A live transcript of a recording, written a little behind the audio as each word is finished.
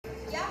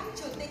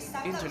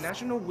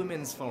International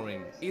Women's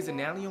Forum is an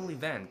annual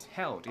event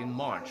held in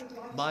March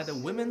by the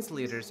Women's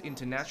Leaders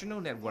International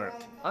Network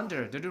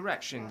under the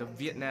direction of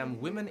Vietnam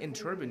Women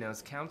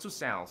Entrepreneurs Council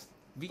South,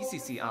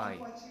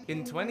 VCCI.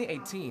 In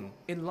 2018,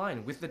 in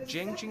line with the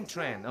changing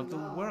trend of the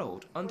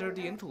world under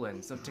the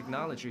influence of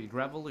Technology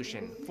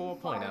Revolution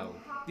 4.0,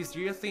 this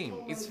year's theme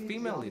is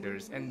Female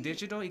Leaders and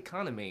Digital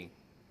Economy.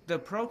 The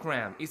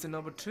program is an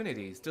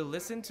opportunity to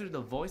listen to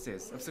the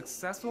voices of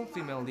successful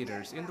female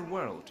leaders in the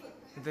world.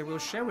 They will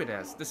share with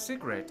us the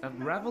secret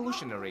of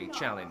revolutionary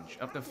challenge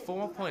of the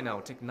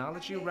 4.0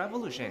 technology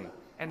revolution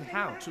and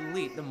how to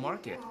lead the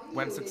market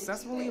when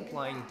successfully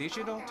applying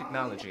digital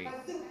technology.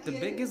 The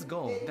biggest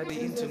goal that the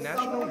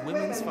International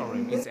Women's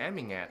Forum is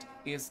aiming at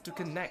is to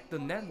connect the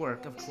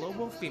network of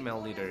global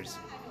female leaders,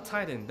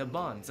 tighten the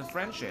bonds of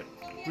friendship,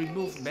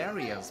 remove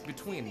barriers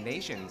between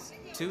nations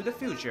to the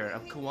future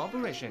of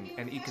cooperation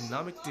and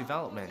economic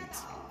development.